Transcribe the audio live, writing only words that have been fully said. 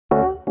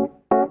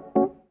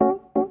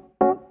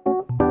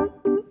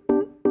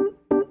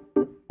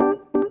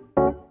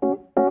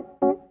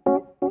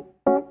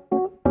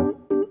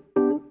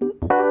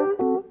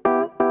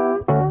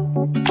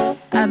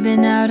I've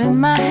been out of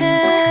my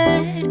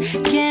head,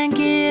 can't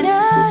get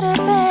out of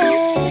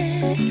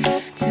bed.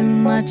 Too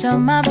much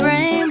on my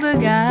brain, but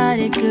got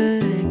it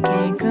good,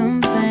 can't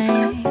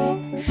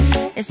complain.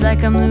 It's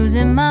like I'm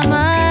losing my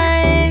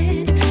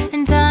mind,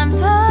 and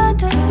time's hard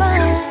to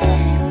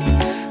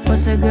find.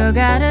 What's a girl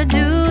gotta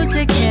do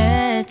to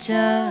catch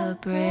a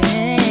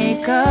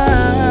break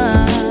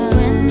up?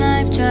 When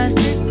life tries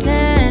to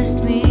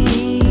test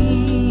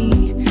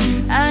me,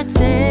 I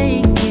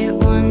take it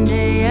one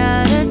day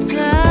at a time.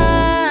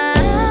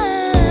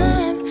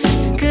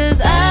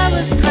 'Cause I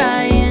was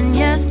crying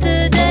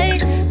yesterday,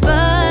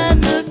 but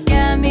look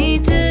at me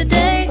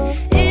today.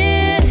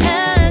 It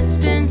has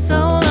been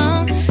so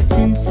long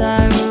since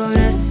I wrote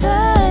a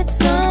sad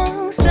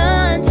song.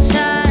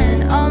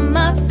 Sunshine on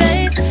my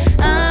face,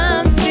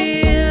 I'm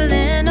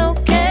feeling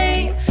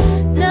okay.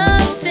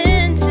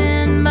 Nothing's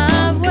in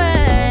my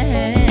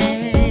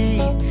way.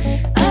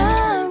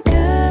 I'm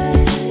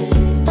good,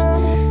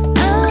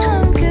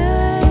 I'm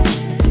good,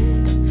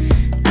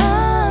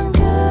 I'm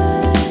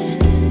good,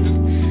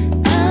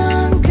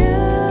 I'm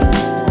good.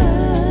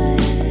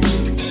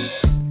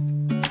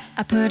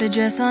 I put a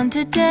dress on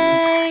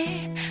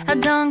today, I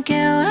don't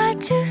care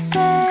what you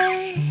say.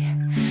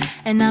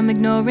 And I'm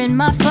ignoring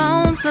my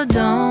phone, so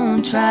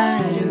don't try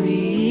to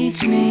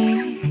reach me.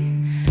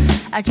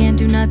 I can't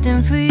do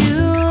nothing for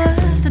you,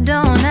 so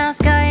don't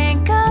ask, I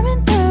ain't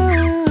coming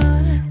through.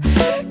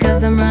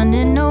 'Cause I'm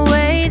running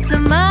away to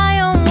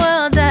my own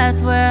world,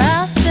 that's where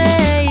I'll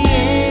stay.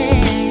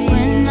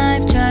 When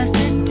life tries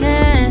to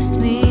test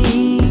me,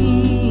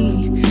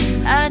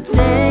 I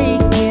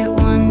take it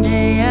one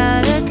day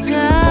at a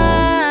time.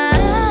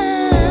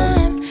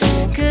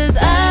 'Cause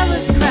I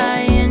was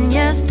crying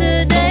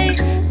yesterday,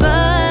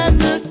 but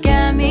look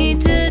at me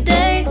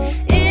today.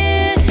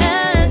 It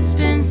has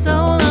been so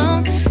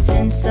long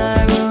since I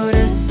wrote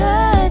a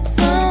sad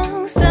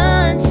song.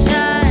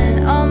 Sunshine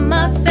on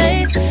my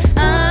face,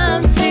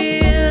 I'm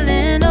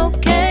feeling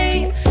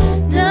okay.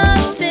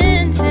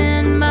 Nothing's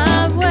in my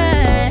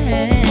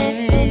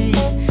way.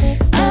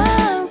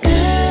 I'm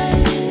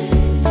good,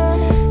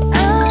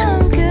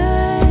 I'm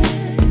good,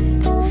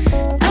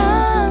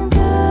 I'm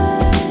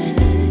good,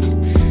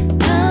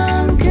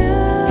 I'm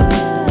good.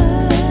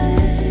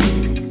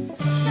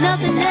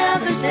 Nothing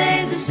ever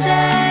stays the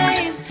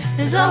same,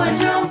 there's always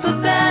room for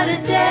better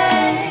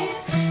days.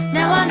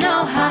 Now I know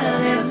how to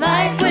live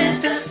life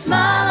with a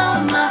smile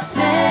on my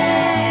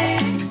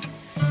face.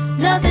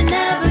 Nothing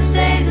ever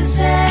stays the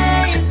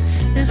same,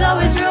 there's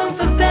always room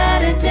for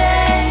better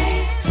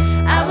days.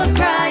 I was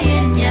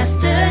crying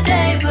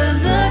yesterday, but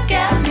look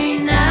at me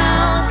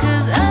now.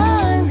 'Cause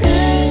I'm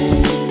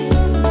good,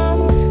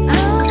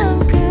 I'm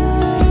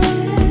good,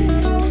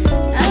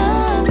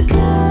 I'm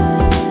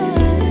good,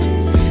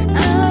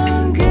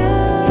 I'm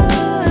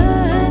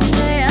good.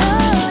 Say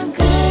I'm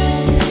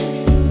good,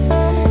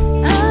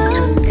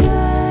 I'm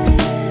good,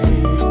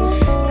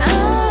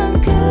 I'm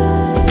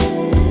good,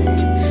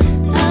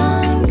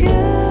 I'm good.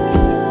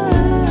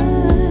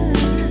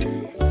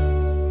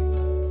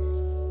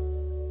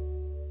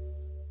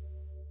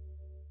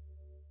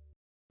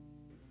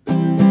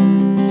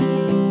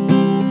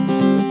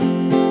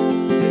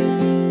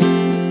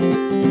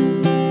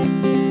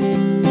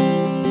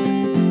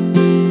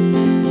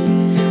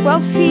 Well,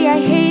 see, I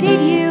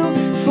hated you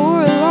for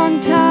a long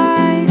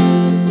time,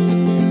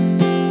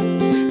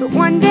 but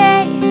one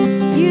day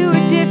you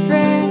were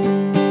different.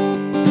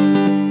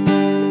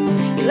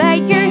 You let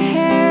your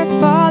hair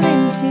fall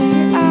into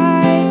your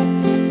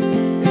eyes,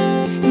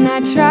 and I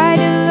tried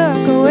to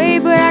look away,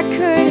 but I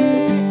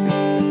couldn't.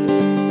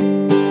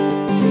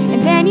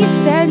 And then you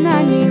said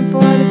my name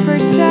for the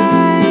first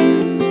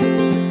time.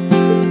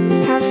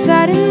 How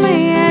suddenly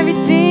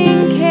everything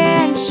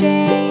can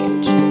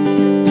change.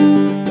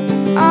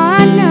 All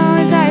I know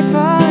is I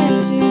fall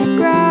into the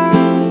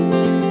ground,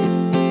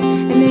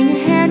 and then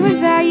your hand was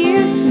out, you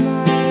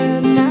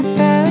smiled, and I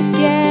fell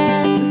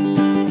again.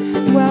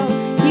 Well,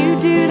 you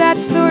do that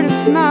sort of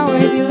smile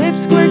where your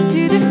lips squirt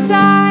to the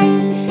side,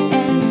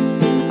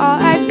 and all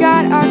I've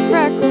got are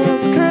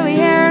freckles, curly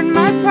hair, and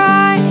my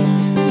pride.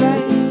 But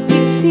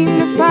you seem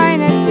to find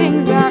that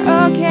things are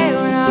okay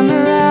when I'm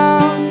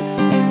around,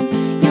 and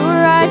your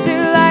eyes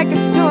are like a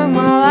storm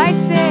while I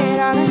sit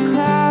on a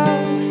cloud.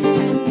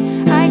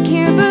 I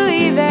can't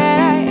believe that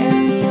I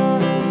am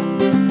yours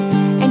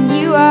and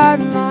you are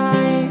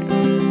mine.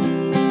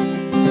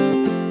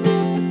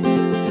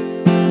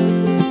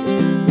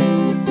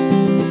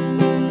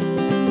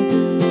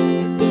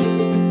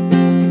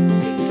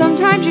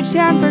 Sometimes your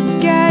temper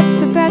gets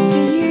the best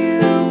of you,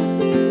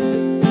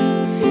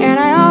 and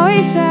I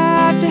always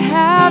have to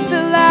have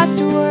the last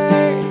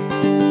word.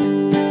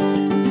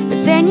 But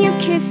then you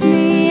kiss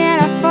me and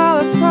I fall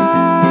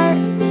apart.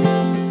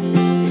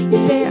 You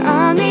say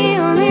I'm the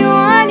only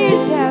one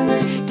who's ever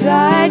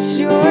touched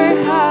your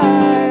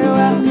heart.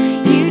 Well,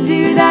 you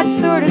do that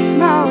sort of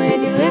smile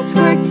with your lips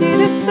squirt to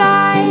the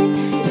side,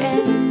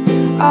 and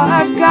all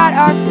I've got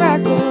are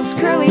freckles,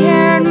 curly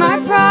hair, and my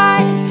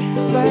pride.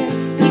 But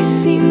you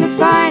seem to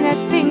find that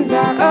things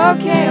are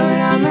okay when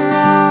I'm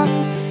around,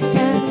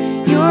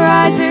 and your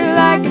eyes are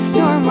like a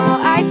storm while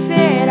I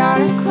sit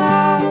on a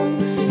cloud.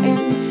 And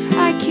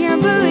I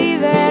can't believe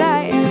that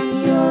I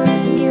am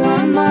yours and you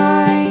are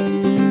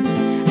mine.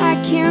 I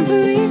can't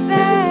believe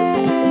that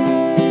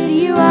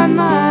you are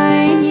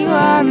mine, you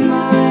are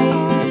mine.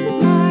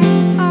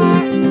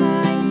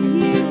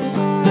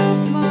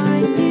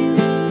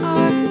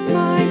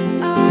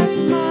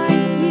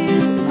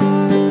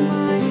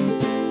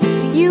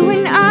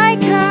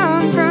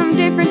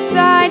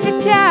 Sides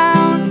of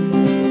town,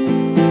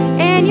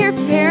 and your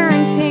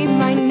parents hate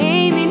my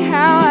name and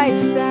how I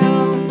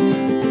sound.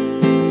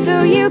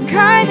 So you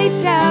kindly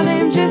tell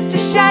them just to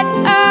shut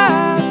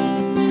up,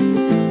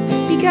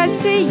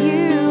 because to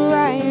you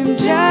I am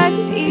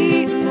just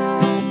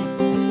enough.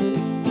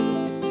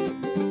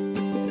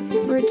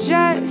 We're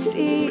just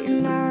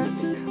enough.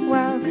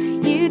 Well,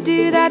 you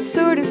do that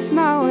sort of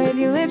smile with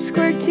your lips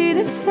squirt to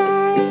the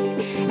side,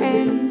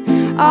 and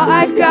all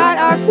I've got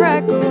are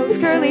freckles,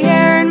 curly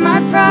hair, and my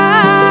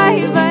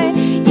pride. But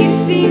you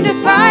seem to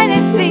find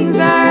that things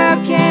are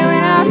okay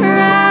when I'm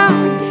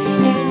around.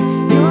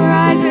 And your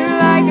eyes are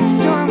like a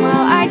storm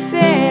while I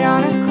sit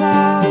on a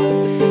cloud.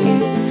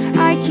 And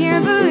I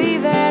can't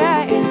believe that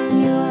I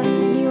am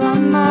yours and you are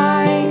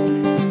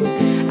mine.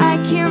 I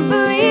can't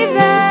believe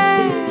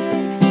that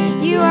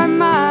you are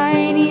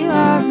mine, you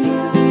are mine.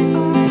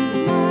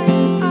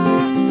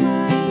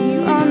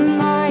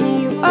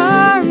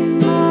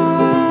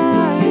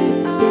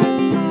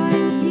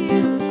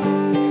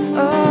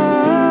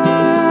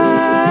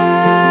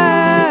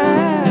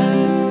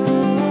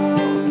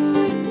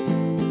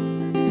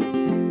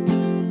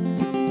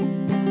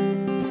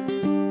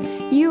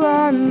 You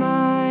are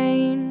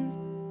mine.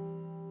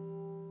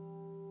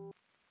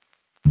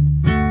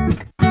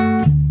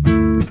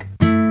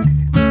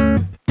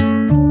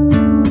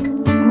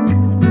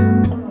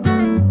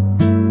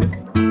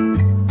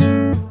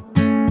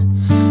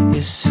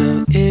 You're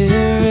so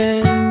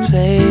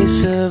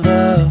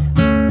irreplaceable,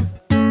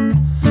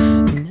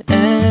 and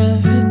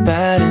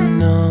everybody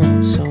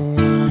knows I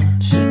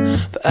want you,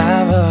 but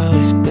I've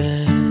always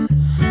been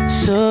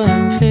so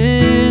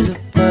invisible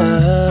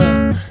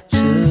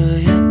to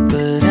you.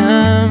 But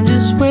I'm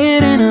just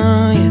waiting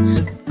on you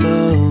to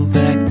pull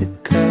back the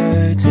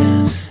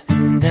curtains,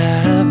 and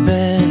I've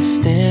been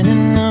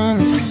standing on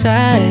the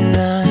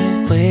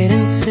sideline,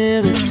 waiting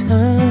till the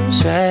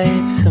time's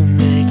right to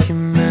make you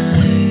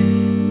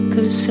mine.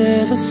 'Cause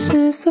ever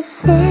since the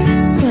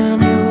first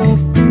time you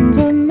opened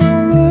up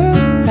my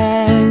world,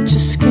 I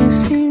just can't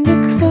seem to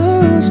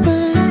close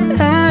my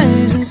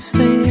eyes and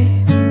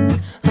sleep.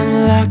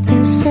 I'm locked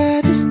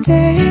inside this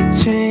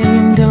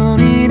daydream, don't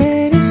need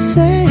any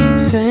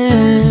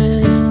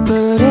saving.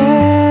 But I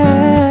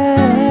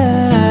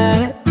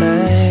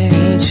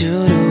need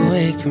you to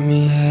wake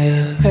me up.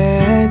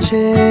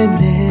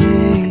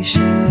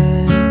 Imagination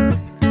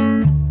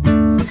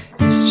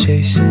is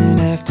chasing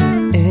after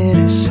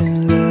innocent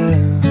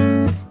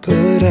love,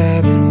 but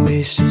I've been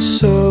wasting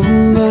so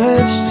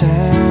much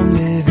time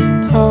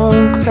living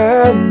on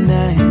cloud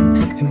nine.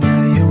 Am I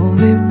the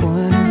only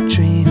one who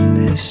dreamed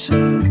this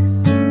up?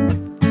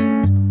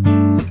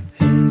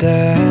 And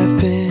I've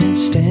been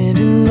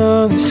standing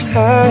on these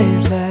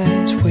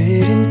highlights,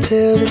 waiting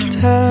till the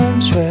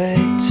time's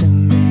right to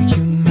make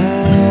you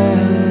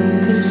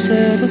mine. 'Cause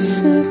ever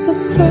since the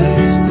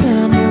first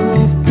time you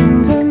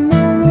opened up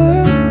my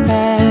world, I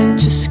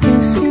just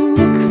can't seem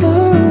to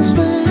close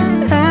my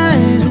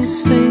eyes and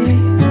sleep.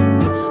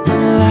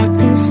 I'm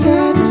locked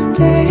inside this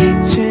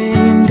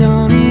daydream,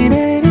 don't need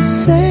any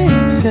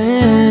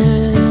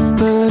saving.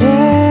 But I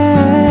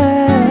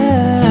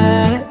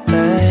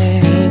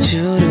need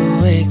you to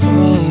wake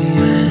me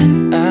when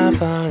I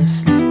fall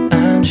asleep.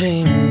 I'm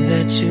dreaming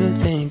that you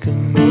think of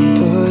me.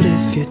 But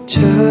if you're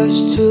just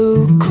too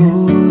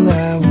cool, I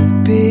won't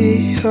be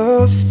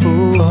your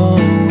fool. Oh,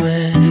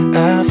 when I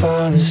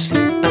fall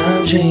asleep,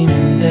 I'm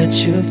dreaming that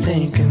you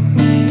think of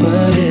me.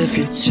 But if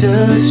you're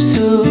just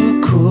too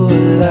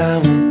cool, I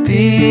won't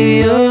be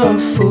your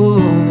fool.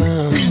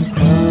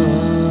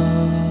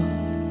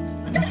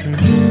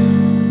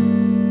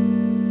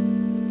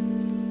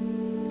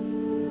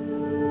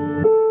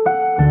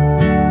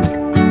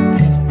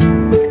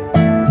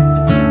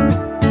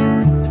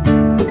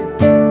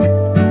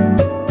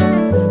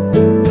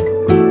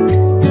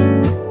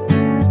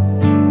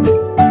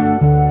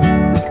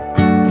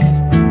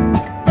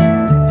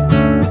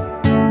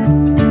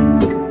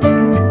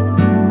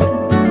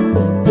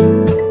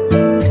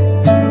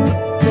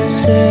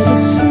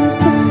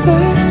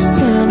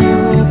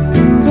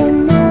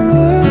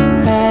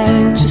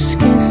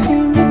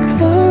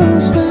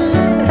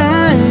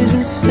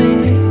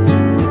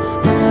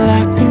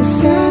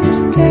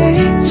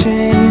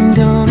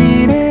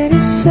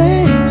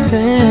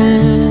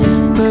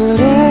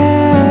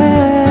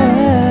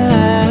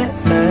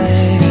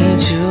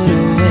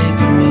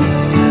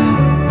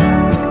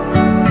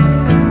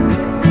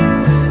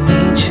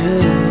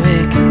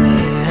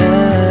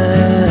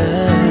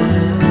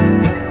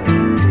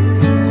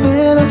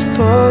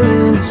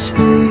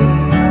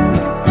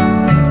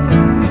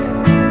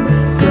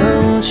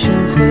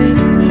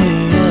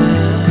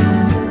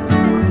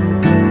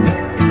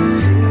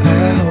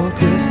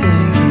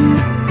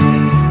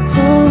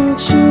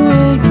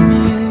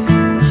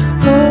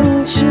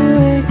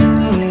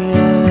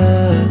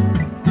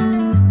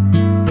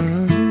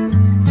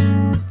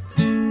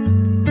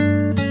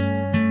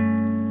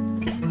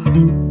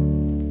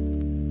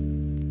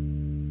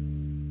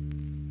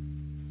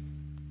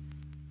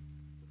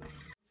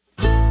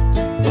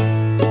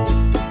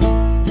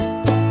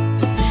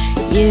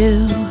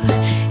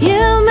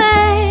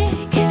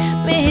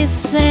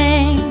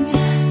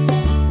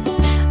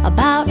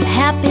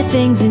 happy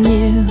things in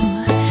you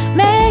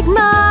make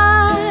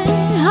my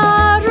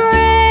heart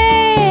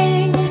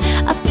ring.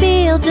 I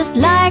feel just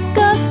like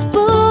a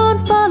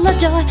spoonful of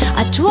joy.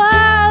 I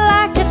twirl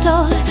like a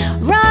toy,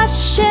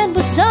 rushing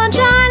with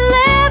sunshine,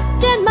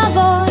 lifting my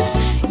voice.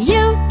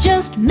 You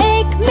just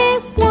make me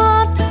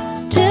want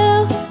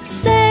to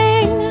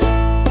sing.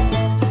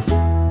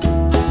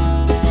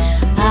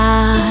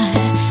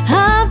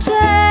 I'm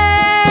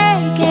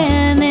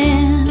taken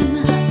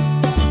in.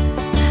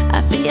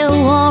 I feel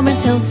warm and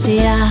toasty.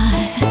 I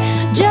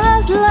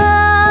just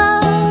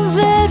love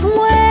it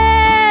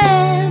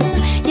when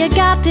you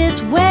got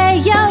this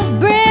way of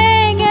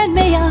bringing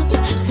me up,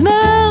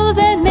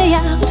 smoothing me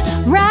out,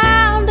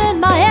 rounding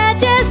my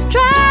edges,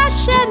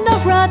 trashing the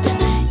rut.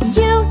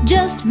 You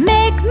just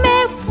make me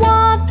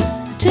want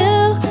to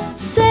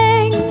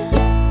sing.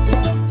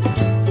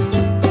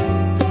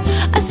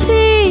 I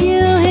see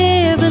you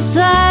here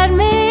beside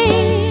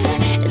me.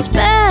 It's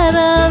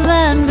better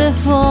than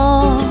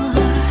before.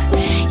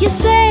 You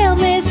sail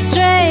me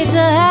straight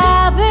to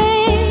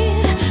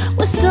happy,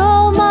 with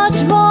so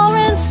much more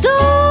in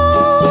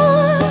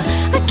store.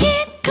 I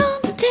can't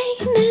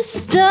contain this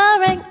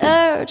stirring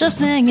urge of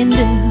singing.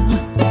 Do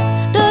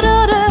do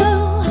do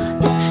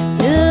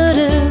do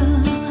do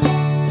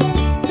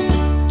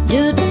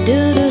do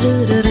do do do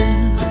do do.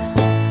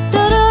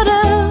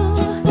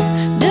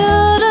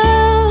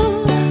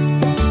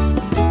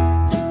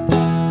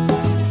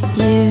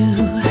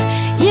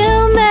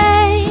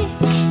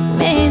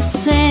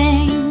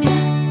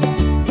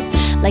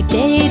 Like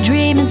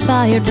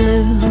daydream-inspired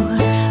blue,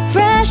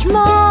 fresh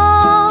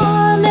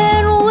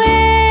morning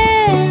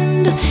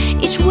wind.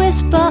 Each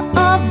whisper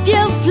of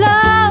you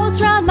floats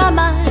round my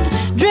mind,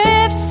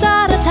 drifts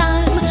out of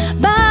time,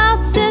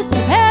 bounces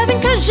through heaven,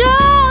 'cause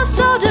you're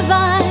so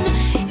divine.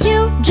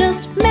 You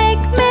just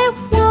make me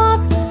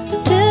want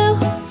to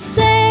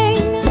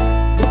sing.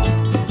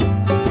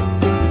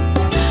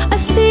 I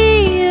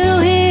see you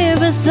here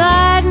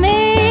beside me.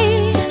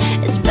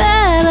 It's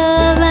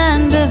better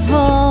than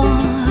before.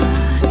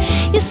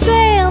 You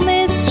sail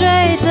me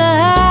straight to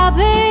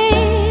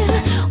happy,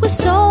 with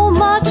so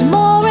much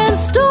more in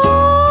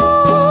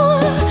store.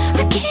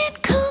 I can't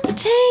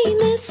contain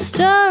this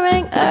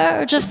stirring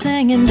urge of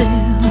singing. Do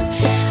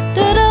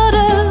do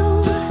do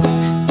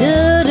do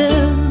do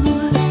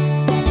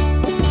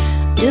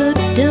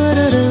do do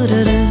do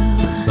do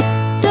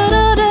do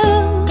do.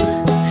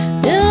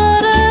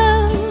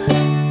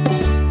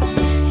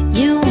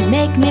 You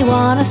make me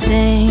wanna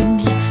sing.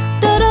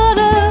 Do do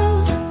do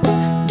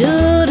do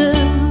do.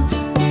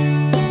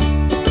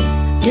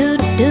 Do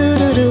do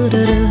do do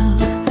do do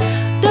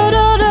do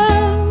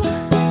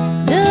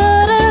do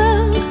do.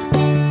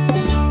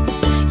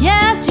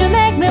 Yes, you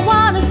make me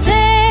wanna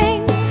sing.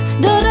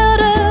 Do do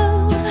do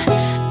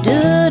do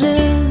do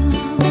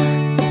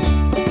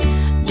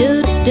do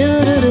do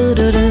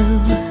do do do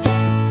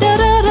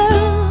do.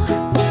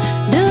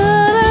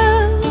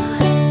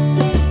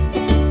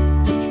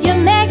 You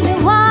make me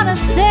wanna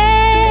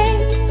sing.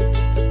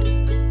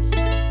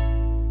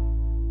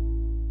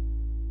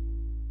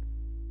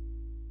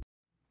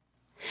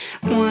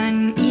 1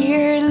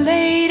 year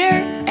later,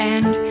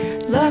 and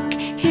look,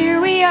 here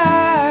we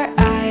are.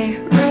 I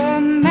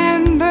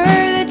remember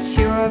the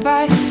two of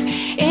us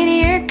in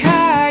your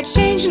car,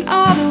 changing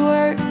all the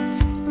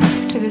words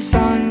to the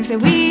songs that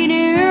we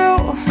knew.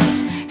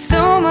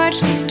 So much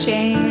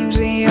changed,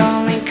 the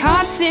only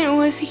constant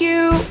was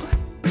you.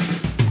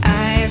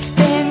 I've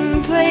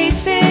been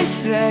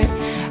places that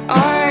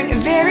aren't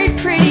very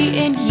pretty,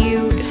 and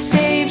you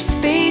save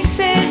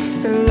spaces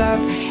for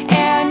love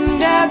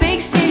and a big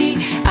city.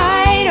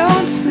 I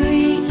don't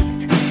sleep,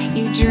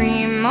 you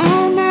dream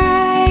all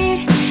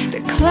night.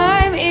 The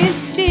climb is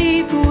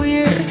steep,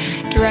 we're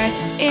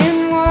dressed in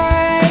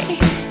white.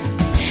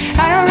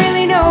 I don't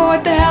really know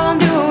what the hell I'm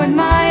doing with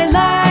my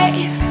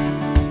life.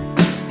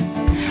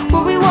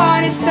 What we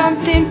want is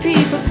something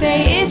people say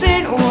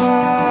isn't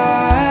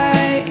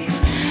wise.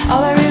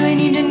 All I really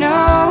need to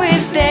know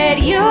is that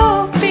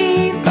you'll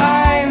be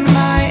by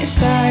my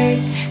side,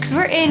 'cause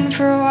we're in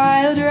for a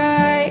wild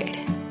ride.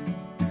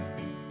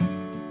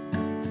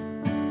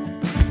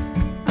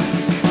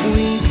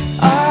 We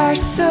are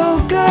so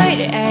good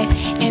at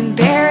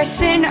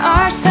embarrassing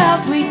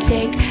ourselves. We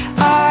take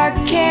our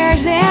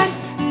cares and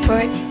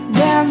put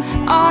them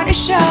on a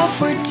shelf.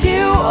 We're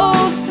two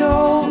old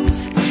souls,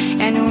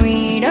 and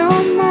we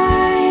don't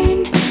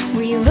mind.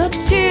 We look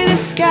to the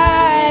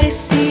sky to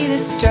see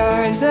the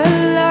stars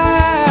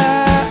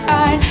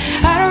align.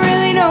 I don't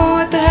really know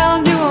what the hell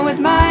I'm doing with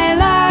my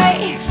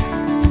life.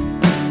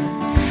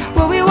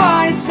 What we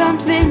want is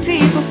something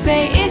people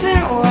say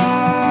isn't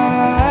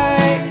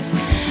wise.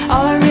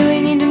 All I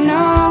really need to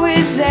know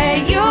is that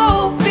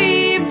you'll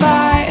be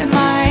by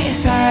my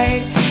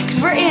side, 'cause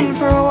we're in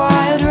for a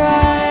wild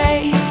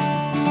ride.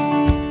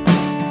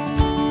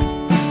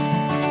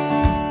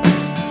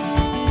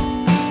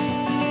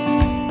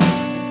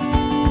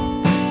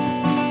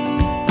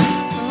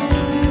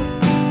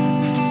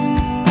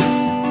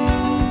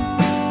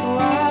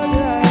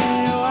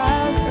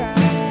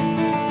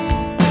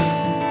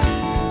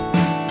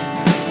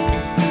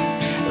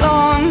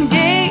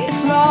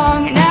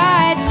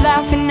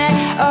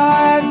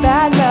 are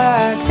bad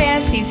luck.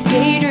 Fantasies,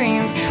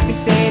 daydreams, we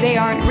say they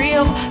aren't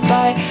real,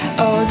 but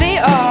oh, they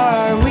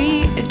are.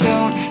 We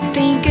don't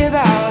think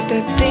about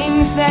the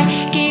things that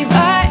gave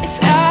us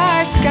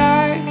our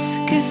scars,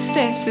 'cause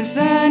this is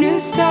a new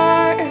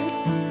start.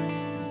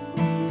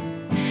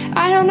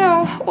 I don't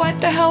know what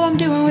the hell I'm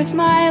doing with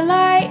my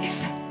life.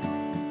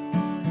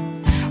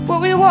 What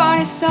we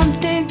want is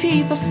something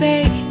people say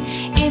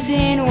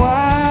isn't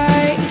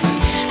wise.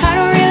 I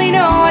don't really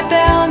know what the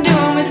hell I'm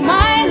doing with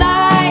my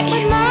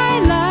life.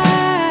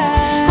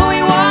 What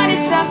we want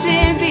is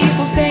something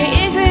people say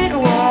isn't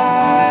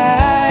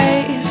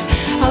wise.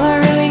 All I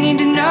really need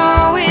to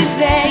know is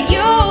that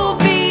you'll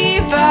be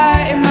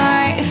by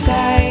my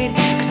side,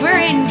 'cause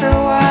we're in for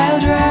a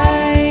wild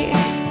ride.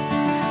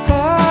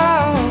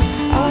 Oh,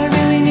 all I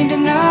really need to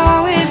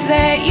know is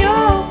that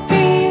you'll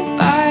be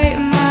by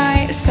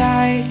my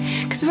side,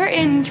 'cause we're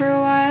in for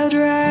a wild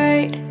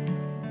ride.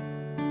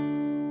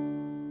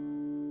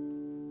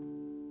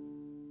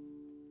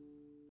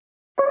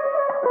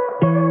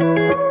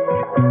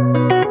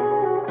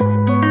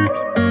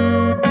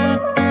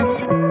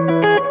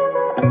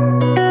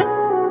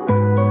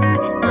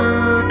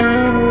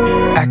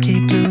 I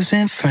keep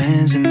losing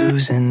friends and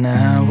losing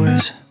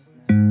hours.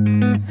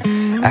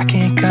 I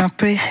can't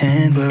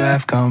comprehend where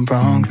I've gone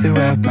wrong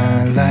throughout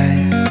my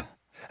life.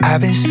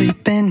 I've been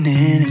sleeping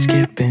in and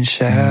skipping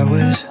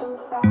showers.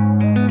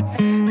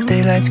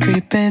 Daylight's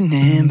creeping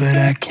in, but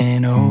I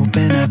can't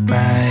open up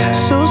my eyes.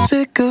 So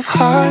sick of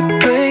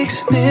heartbreaks,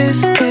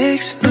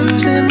 mistakes,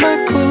 losing my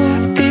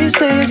cool. These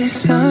lazy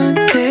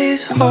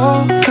Sundays,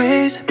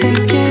 always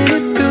thinking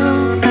it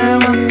through. Now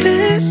I'm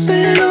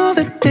missing all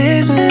the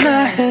days when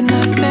I had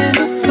nothing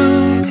to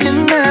lose. And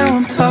now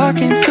I'm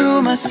talking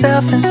to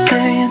myself and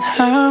saying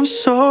I'm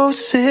so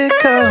sick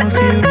of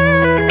you.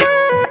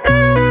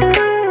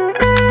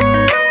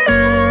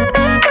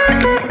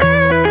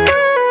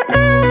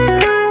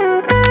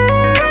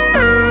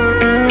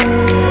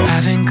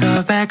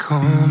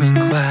 Home in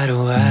quite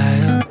a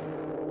while.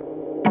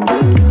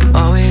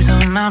 Always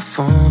on my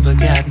phone, but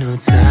got no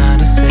time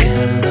to say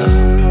hello.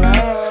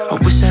 I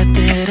wish I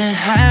didn't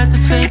have to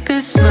fake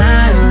this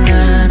smile,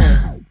 nah.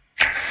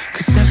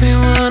 'Cause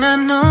everyone I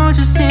know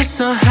just seems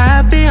so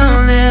happy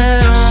on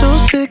their own. So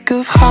sick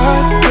of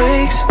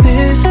heartbreaks,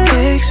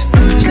 mistakes,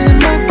 losing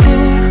my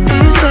cool.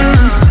 These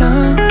lazy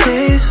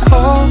Sundays,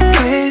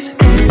 always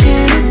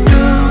thinking it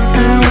through.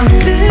 Now I'm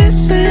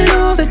missing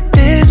all the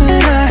days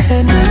when I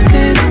had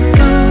nothing to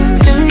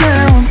lose. And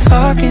now I'm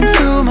talking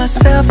to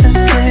myself and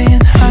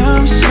saying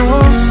I'm so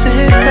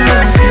sick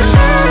of you.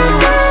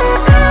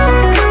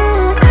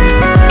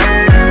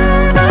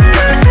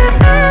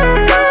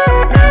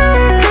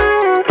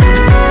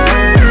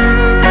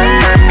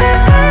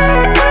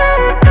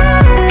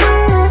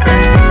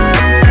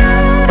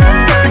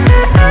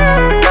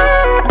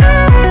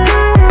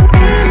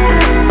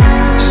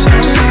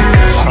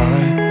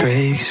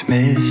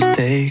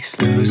 Mistakes,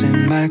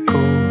 losing my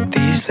cool.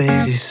 These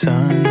lazy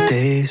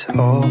Sundays,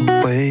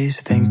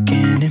 always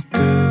thinking it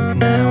through.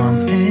 Now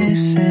I'm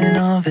missing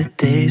all the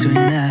days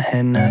when I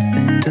had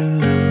nothing to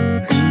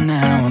lose. And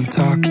now I'm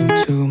talking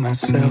to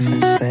myself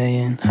and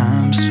saying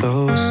I'm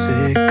so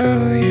sick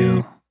of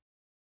you.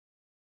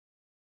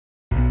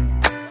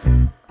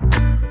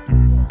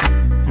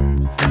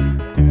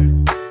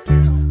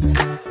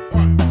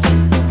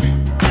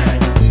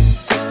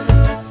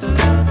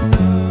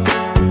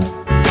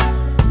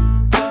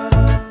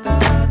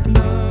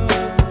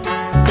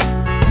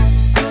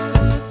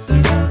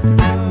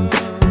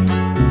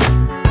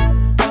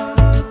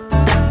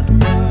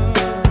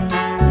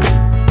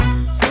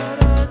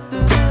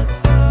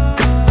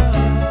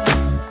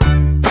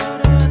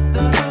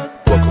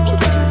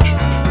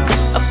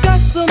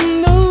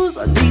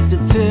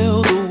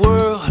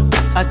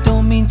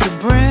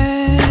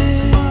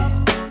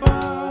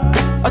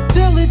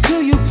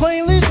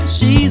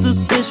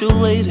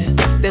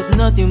 There's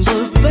nothing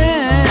but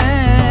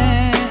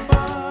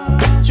facts.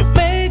 She'll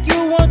make you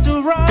want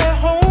to ride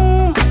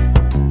home.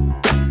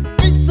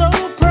 She's so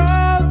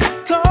proud to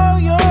call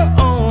your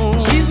own.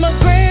 She's my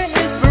grand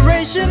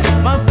inspiration,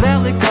 my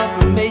valid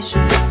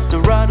confirmation to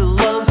write a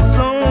love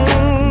song.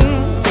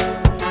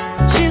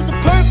 She's a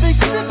perfect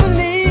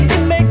symphony,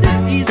 it makes it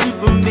easy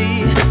for me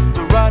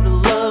to write a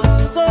love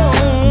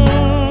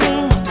song.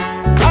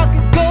 I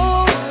could go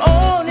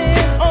on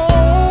and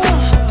on.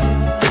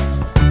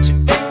 She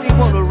makes me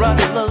want to write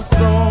a love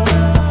song.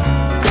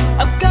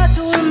 I've got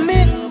to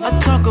admit, I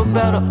talk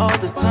about her all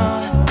the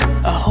time.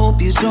 I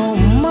hope you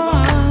don't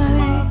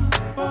mind.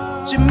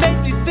 She makes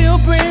me feel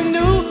brand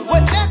new.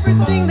 With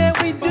everything that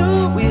we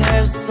do, we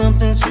have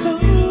something so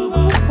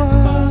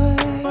fine.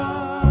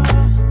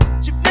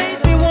 She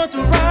makes me want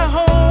to ride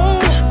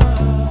home.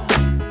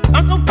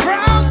 I'm so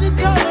proud to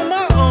call her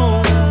my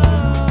own.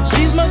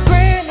 She's my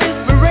grand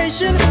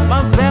inspiration,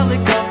 my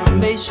valid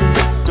confirmation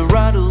to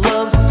write a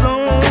love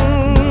song.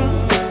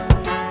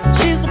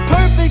 She's a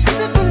perfect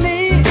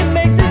symphony, it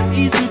makes it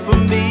easy for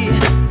me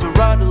to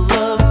write a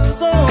love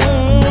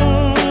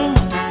song.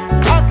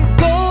 I could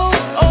go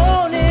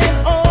on and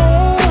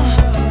on.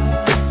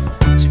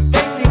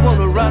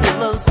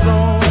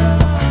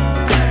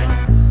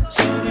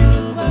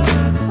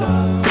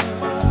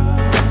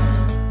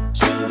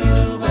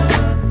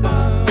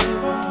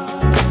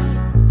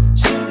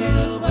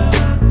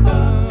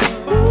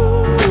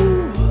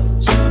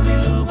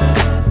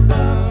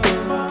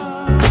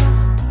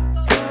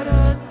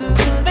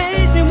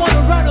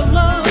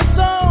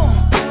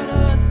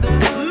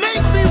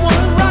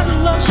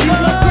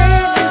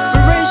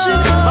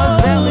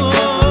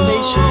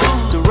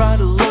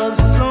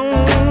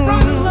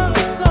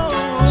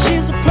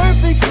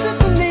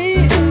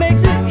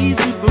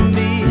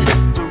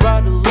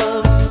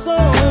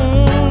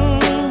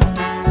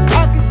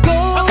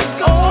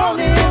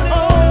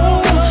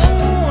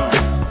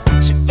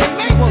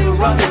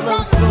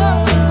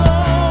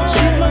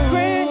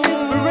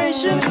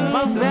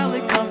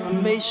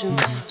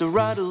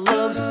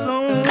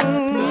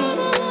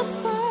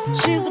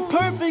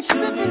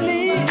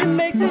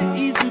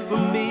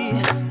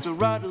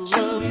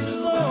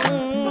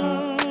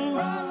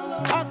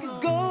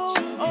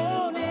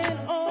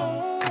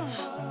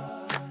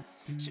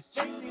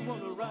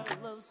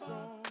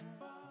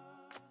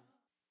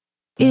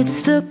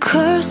 the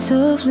curse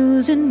of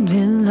losing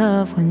real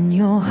love when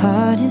your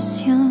heart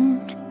is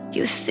young.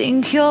 You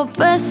think your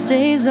best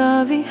days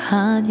are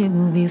behind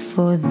you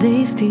before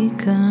they've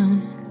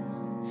begun.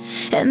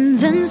 And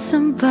then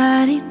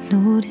somebody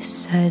new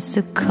decides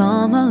to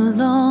come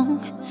along.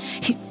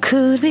 He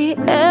could be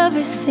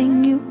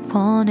everything you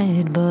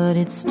wanted, but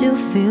it still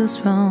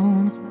feels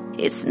wrong.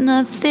 It's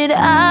not that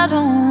I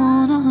don't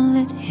wanna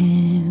let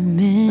him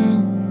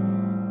in.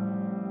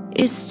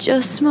 It's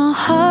just my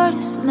heart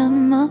is not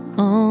my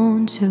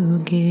own to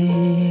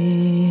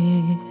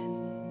give.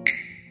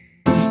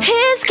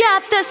 He's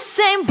got the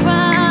same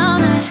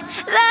brown eyes,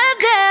 that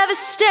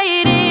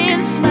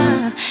devastating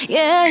smile.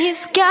 Yeah,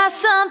 he's got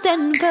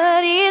something,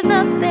 but he's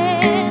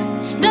nothing,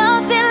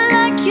 nothing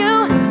like you.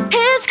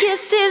 His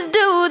kisses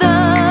do the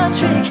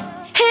trick,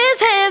 his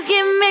hands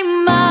give me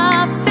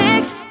my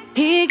fix.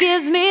 He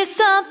gives me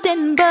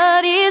something,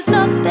 but he's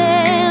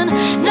nothing,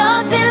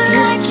 nothing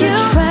like you.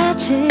 It's a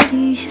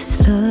tragedy, he's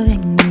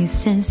loving me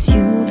since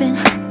you've been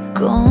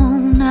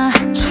gone. I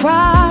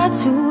try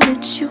to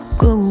let you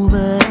go,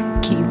 but I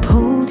keep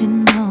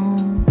holding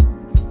on.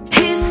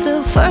 He's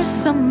the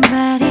first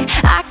somebody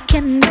I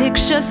can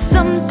picture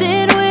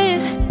something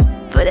with,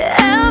 but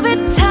every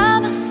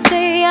time I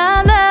say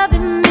I love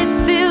him, it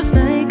feels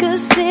like a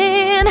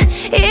sin.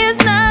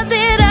 It's not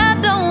that I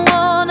don't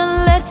wanna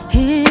let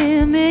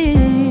him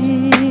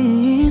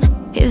in.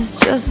 It's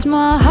just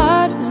my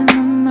heart is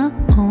not my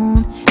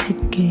own to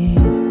give.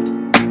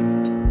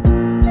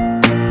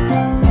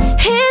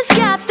 He's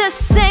got the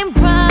same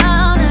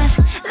brown eyes,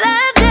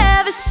 that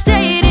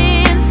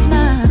devastating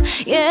smile.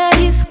 Yeah,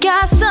 he's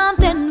got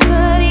something,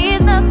 but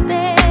he's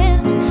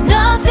nothing,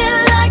 nothing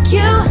like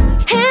you.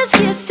 His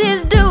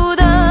kisses do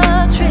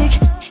the trick,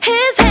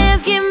 his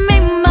hands give me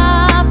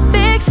my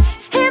fix.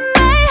 He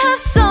may have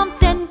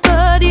something,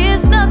 but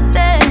he's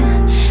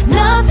nothing,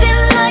 nothing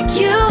like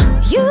you.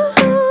 You,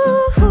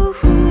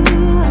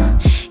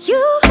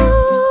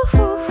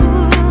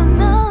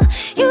 no,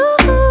 you.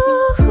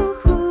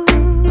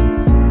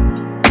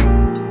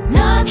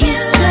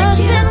 He's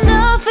just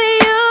enough for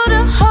you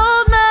to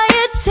hold my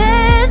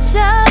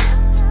attention,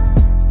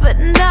 but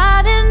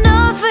not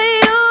enough for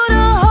you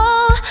to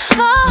hold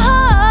my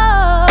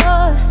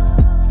heart.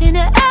 And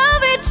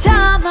every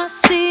time I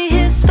see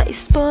his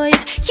face, boy,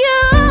 it's you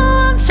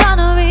I'm trying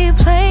to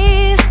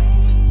replace,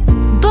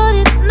 but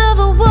it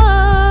never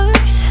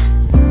works,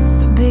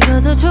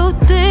 because the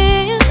truth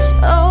is,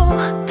 oh,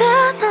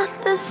 they're not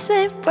the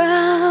same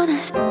brown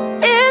eyes,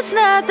 it's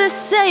not the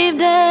same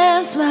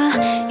damn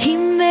smile. He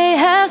may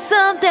have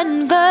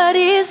something, but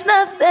he's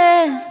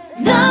nothing,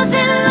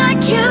 nothing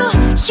like you.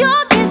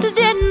 Your kisses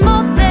did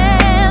more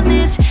than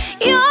this,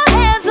 your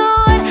hands are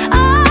what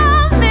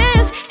I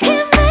miss.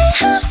 He may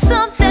have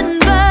something,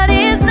 but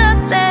he's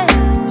nothing,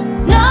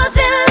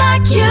 nothing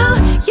like you.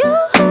 You,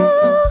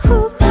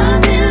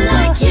 nothing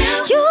like you.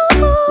 You,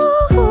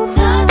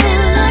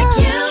 nothing like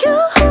you. You,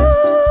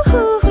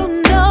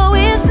 no,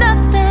 it's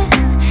nothing,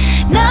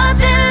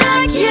 nothing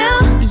like you.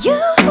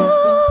 You,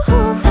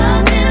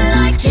 nothing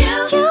like you.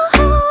 You,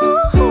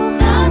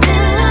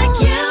 nothing like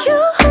you.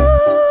 You,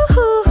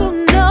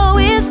 no,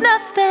 it's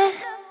nothing,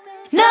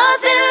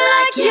 nothing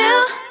like you.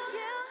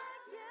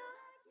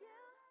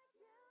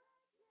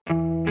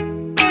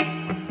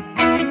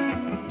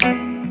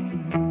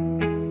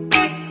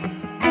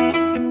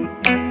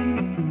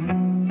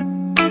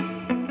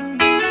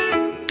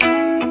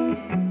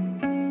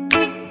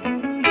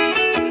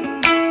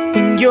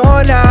 When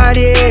you're not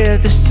here,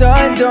 the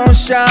sun don't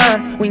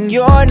shine. When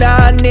you're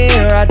not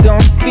near, I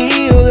don't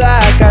feel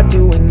like I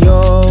do when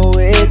you're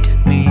with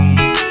me.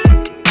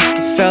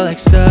 It felt like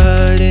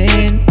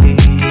suddenly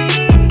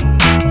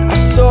our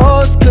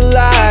souls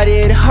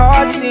collided,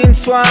 hearts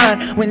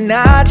entwined. When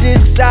I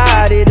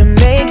decided to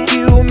make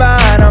you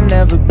mine, I'm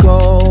never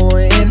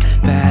going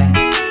back.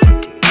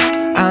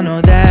 I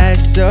know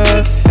that's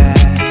a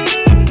fact,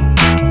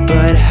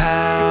 but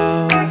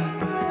how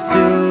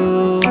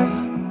do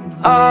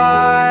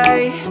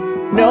I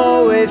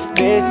know if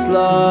it's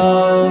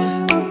love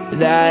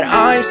that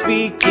I'm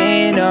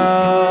speaking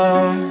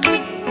of?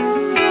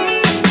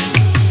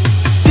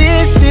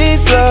 This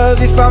is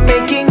love if I'm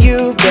making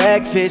you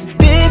breakfast.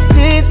 This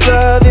is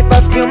love if I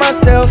feel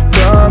myself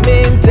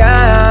coming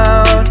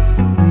down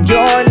when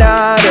you're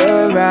not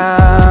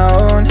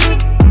around.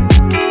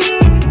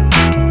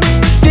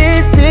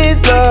 This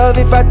is love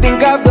if I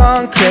think I've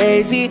gone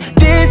crazy.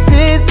 This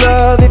is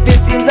love if it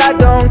seems I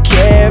don't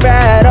care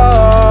at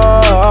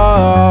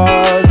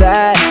all.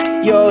 That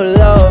your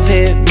love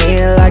hit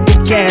me like a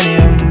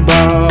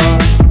cannonball.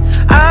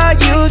 I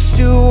used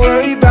to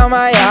worry about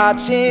my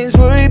options,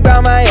 worry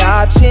about my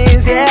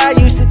options. Yeah, I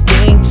used to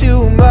think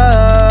too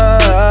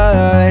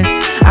much,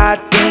 I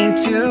think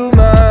too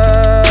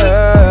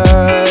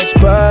much.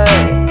 But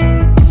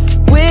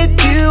with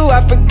you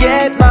I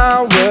forget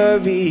my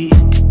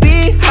worries.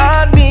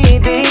 Behind me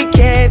they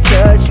can't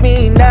touch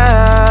me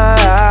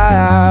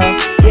now.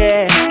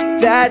 Yeah,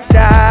 that's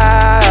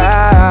how.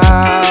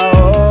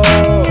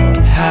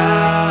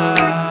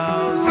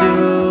 How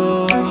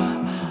do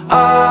I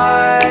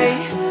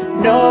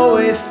know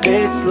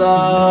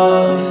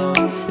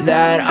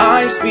that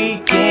I'm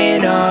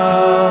speaking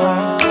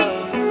of.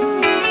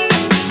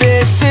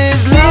 This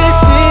is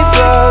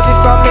love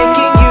if I'm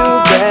making you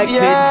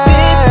breakfast.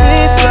 This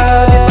is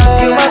love if I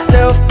feel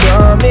myself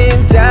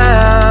coming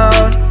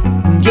down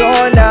and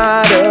you're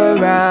not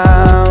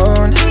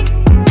around.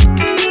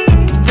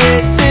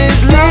 This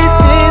is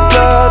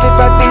love if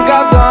I think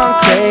I've gone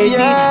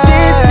crazy.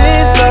 This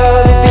is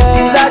love if it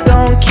seems I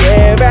don't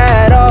care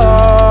at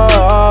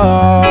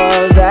all.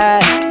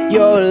 That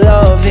your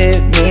love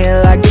hit me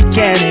like a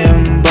cannonball.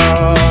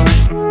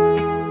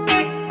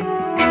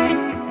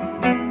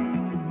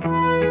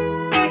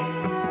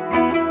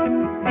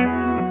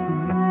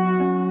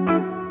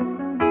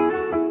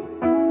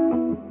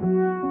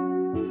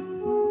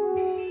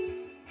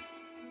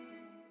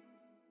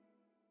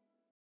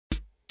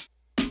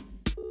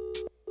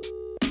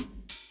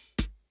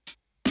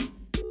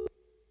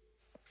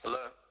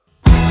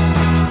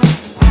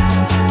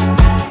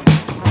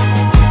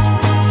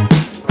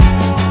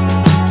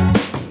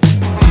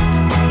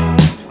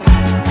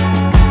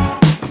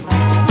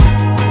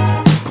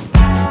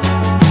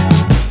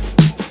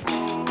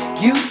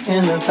 You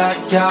in the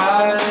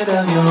backyard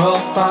of your old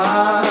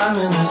farm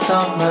in the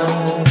summer.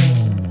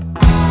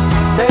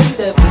 Stayed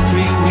there for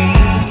 3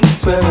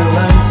 weeks where we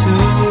learned to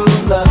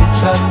love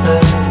each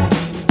other.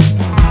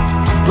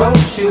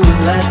 Wrote you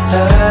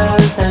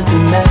letters, sent a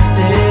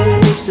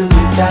message to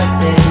you that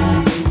day.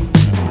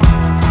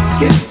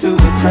 Skip to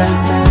the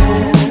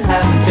present,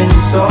 haven't been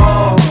so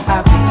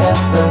happy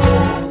ever.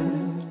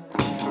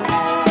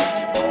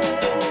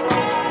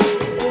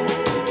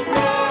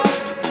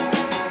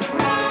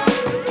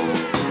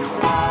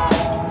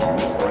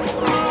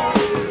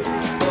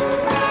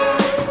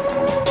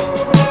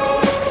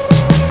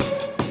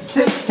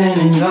 Sitting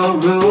in your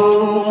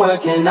room,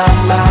 working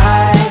on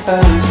my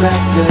first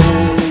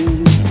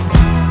record.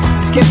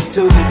 Skip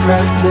to the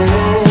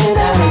present,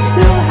 and I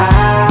still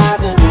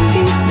haven't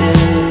released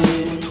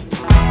it.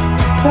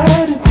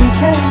 But it's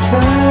okay,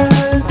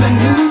 cause the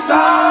new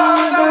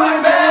songs are way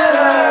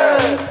better.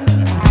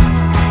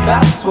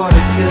 That's what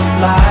it feels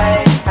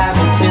like,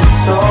 haven't been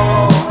so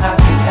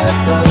happy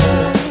ever.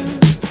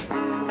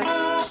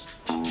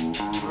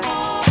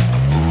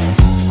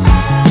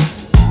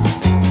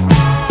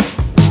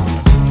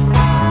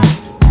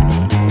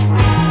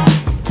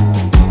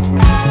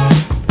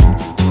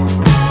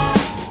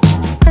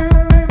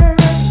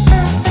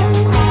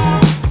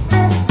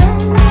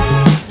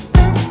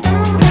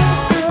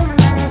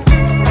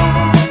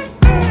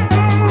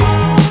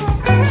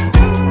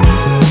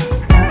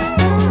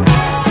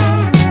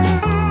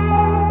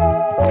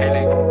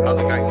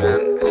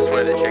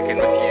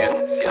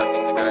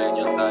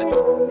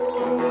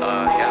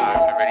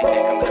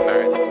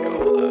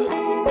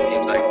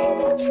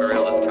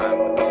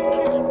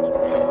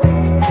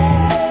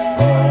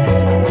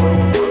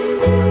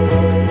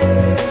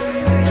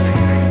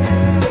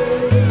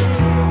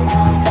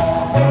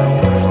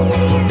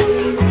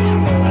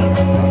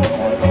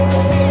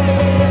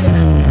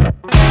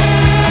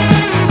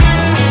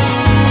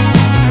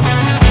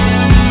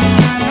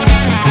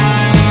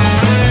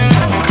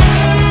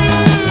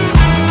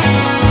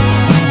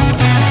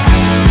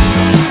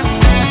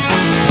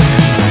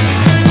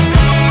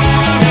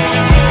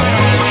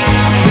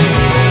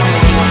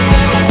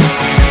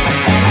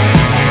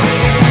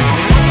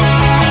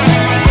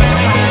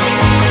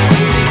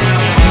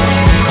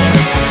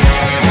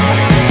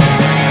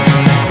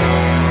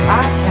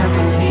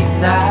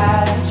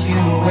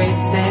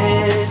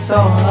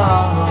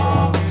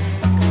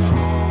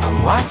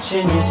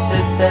 Watching you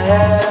sit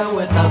there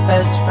with our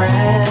best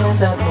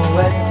friends at